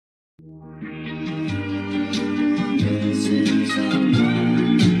Hey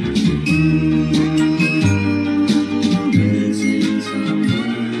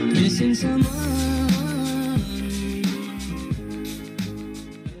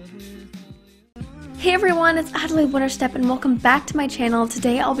everyone, it's Adelaide Winterstep and welcome back to my channel.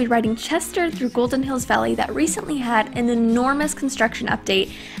 Today I'll be riding Chester through Golden Hills Valley that recently had an enormous construction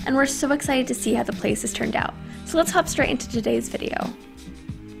update, and we're so excited to see how the place has turned out. So let's hop straight into today's video.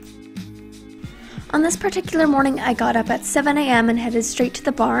 On this particular morning, I got up at 7 a.m. and headed straight to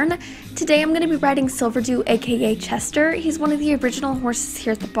the barn. Today I'm going to be riding Silverglade, aka Chester. He's one of the original horses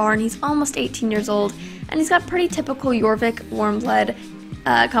here at the barn. He's almost 18 years old, and he's got pretty typical Jorvik warm blood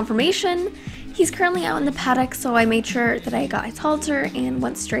conformation. He's currently out in the paddock, so I made sure that I got his halter and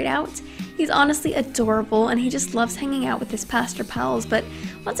went straight out. He's honestly adorable, and he just loves hanging out with his pastor pals, but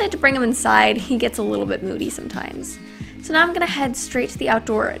once I had to bring him inside, he gets a little bit moody sometimes. So now I'm going to head straight to the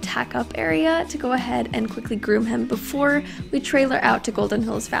outdoor tack up area to go ahead and quickly groom him before we trailer out to Golden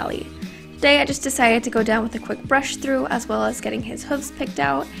Hills Valley. Today I just decided to go down with a quick brush through as well as getting his hooves picked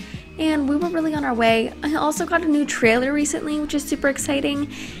out, and we were really on our way. I also got a new trailer recently, which is super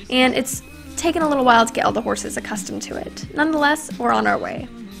exciting, and it's taken a little while to get all the horses accustomed to it. Nonetheless, we're on our way.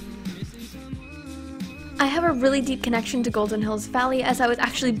 I have a really deep connection to Golden Hills Valley as I was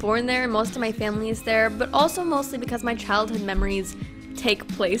actually born there and most of my family is there, but also mostly because my childhood memories take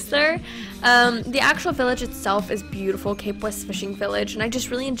place there. The actual village itself is beautiful, Cape West Fishing Village, and I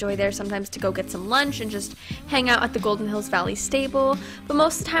just really enjoy there sometimes to go get some lunch and just hang out at the Golden Hills Valley stable, but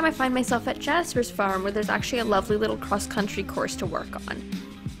most of the time I find myself at Jasper's farm where there's actually a lovely little cross-country course to work on.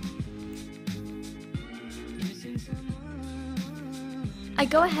 I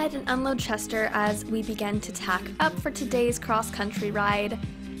go ahead and unload Chester as we begin to tack up for today's cross-country ride.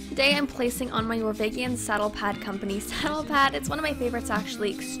 Today I'm placing on my Norwegian Saddle Pad Company saddle pad. It's one of my favorites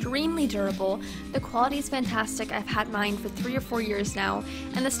actually, extremely durable. The quality is fantastic. I've had mine for 3 or 4 years now,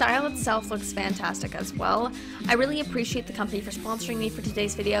 and the style itself looks fantastic as well. I really appreciate the company for sponsoring me for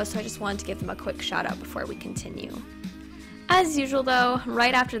today's video, so I just wanted to give them a quick shout out before we continue. As usual though,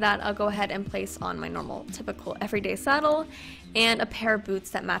 right after that I'll go ahead and place on my normal, typical everyday saddle and a pair of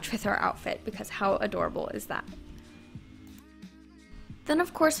boots that match with our outfit, because how adorable is that? Then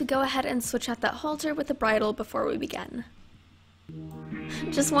of course we go ahead and switch out that halter with the bridle before we begin.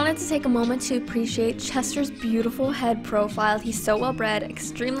 Just wanted to take a moment to appreciate Chester's beautiful head profile. He's so well bred,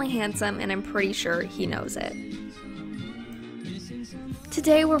 extremely handsome, and I'm pretty sure he knows it.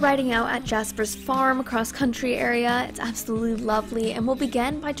 Today we're riding out at Jasper's farm cross-country area. It's absolutely lovely, and we'll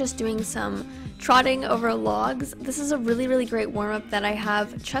begin by just doing some trotting over logs. This is a really great warm-up that I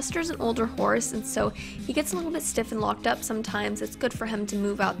have. Chester's an older horse, and so he gets a little bit stiff and locked up sometimes. It's good for him to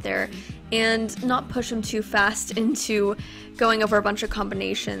move out there and not push him too fast into going over a bunch of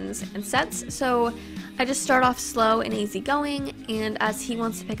combinations and sets. So I just start off slow and easy going, and as he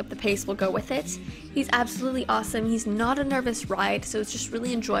wants to pick up the pace, we'll go with it. He's absolutely awesome. He's not a nervous ride, so it's just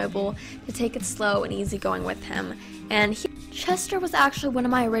really enjoyable to take it slow and easy going with him. And Chester was actually one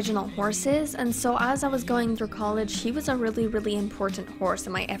of my original horses, and so as I was going through college, he was a really important horse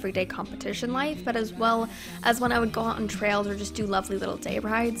in my everyday competition life, but as well as when I would go out on trails or just do lovely little day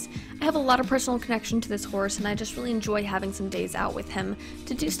rides. I have a lot of personal connection to this horse, and I just really enjoy having some days out with him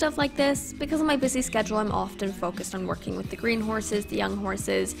to do stuff like this. Because of my busy schedule, I'm often focused on working with the green horses, the young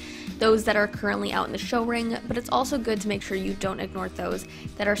horses, those that are currently out in the show ring, but it's also good to make sure you don't ignore those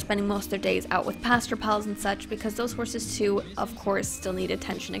that are spending most of their days out with pasture pals and such, because those horses too, of course, still need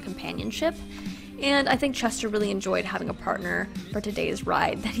attention and companionship. And I think Chester really enjoyed having a partner for today's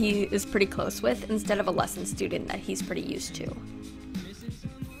ride that he is pretty close with, instead of a lesson student that he's pretty used to.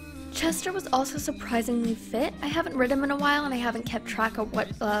 Chester was also surprisingly fit. I haven't ridden him in a while, and I haven't kept track of what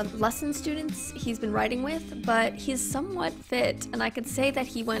lesson students he's been riding with, but he's somewhat fit, and I could say that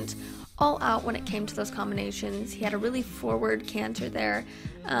he went all out when it came to those combinations. He had a really forward canter there.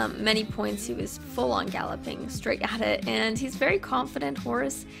 Many points he was full on galloping straight at it, and he's a very confident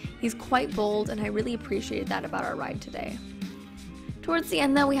horse. He's quite bold, and I really appreciated that about our ride today. Towards the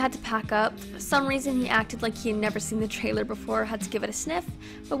end though, we had to pack up. For some reason he acted like he had never seen the trailer before, had to give it a sniff,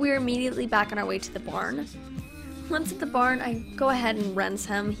 but we were immediately back on our way to the barn. Once at the barn, I go ahead and rinse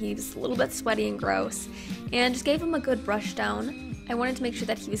him. He was a little bit sweaty and gross, and just gave him a good brush down. I wanted to make sure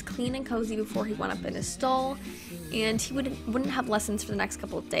that he was clean and cozy before he went up in his stall, and he wouldn't have lessons for the next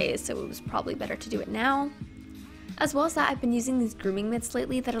couple of days, so it was probably better to do it now. As well as that, I've been using these grooming mitts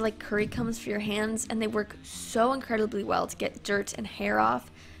lately that are like curry combs for your hands, and they work so incredibly well to get dirt and hair off.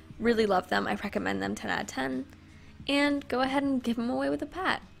 Really love them. I recommend them 10 out of 10. And go ahead and give them away with a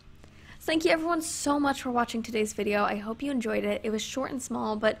pat. Thank you everyone so much for watching today's video. I hope you enjoyed it. It was short and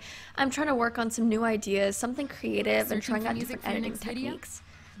small, but I'm trying to work on some new ideas, something creative, and trying out different editing techniques.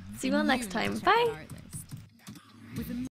 See you all next time. Bye!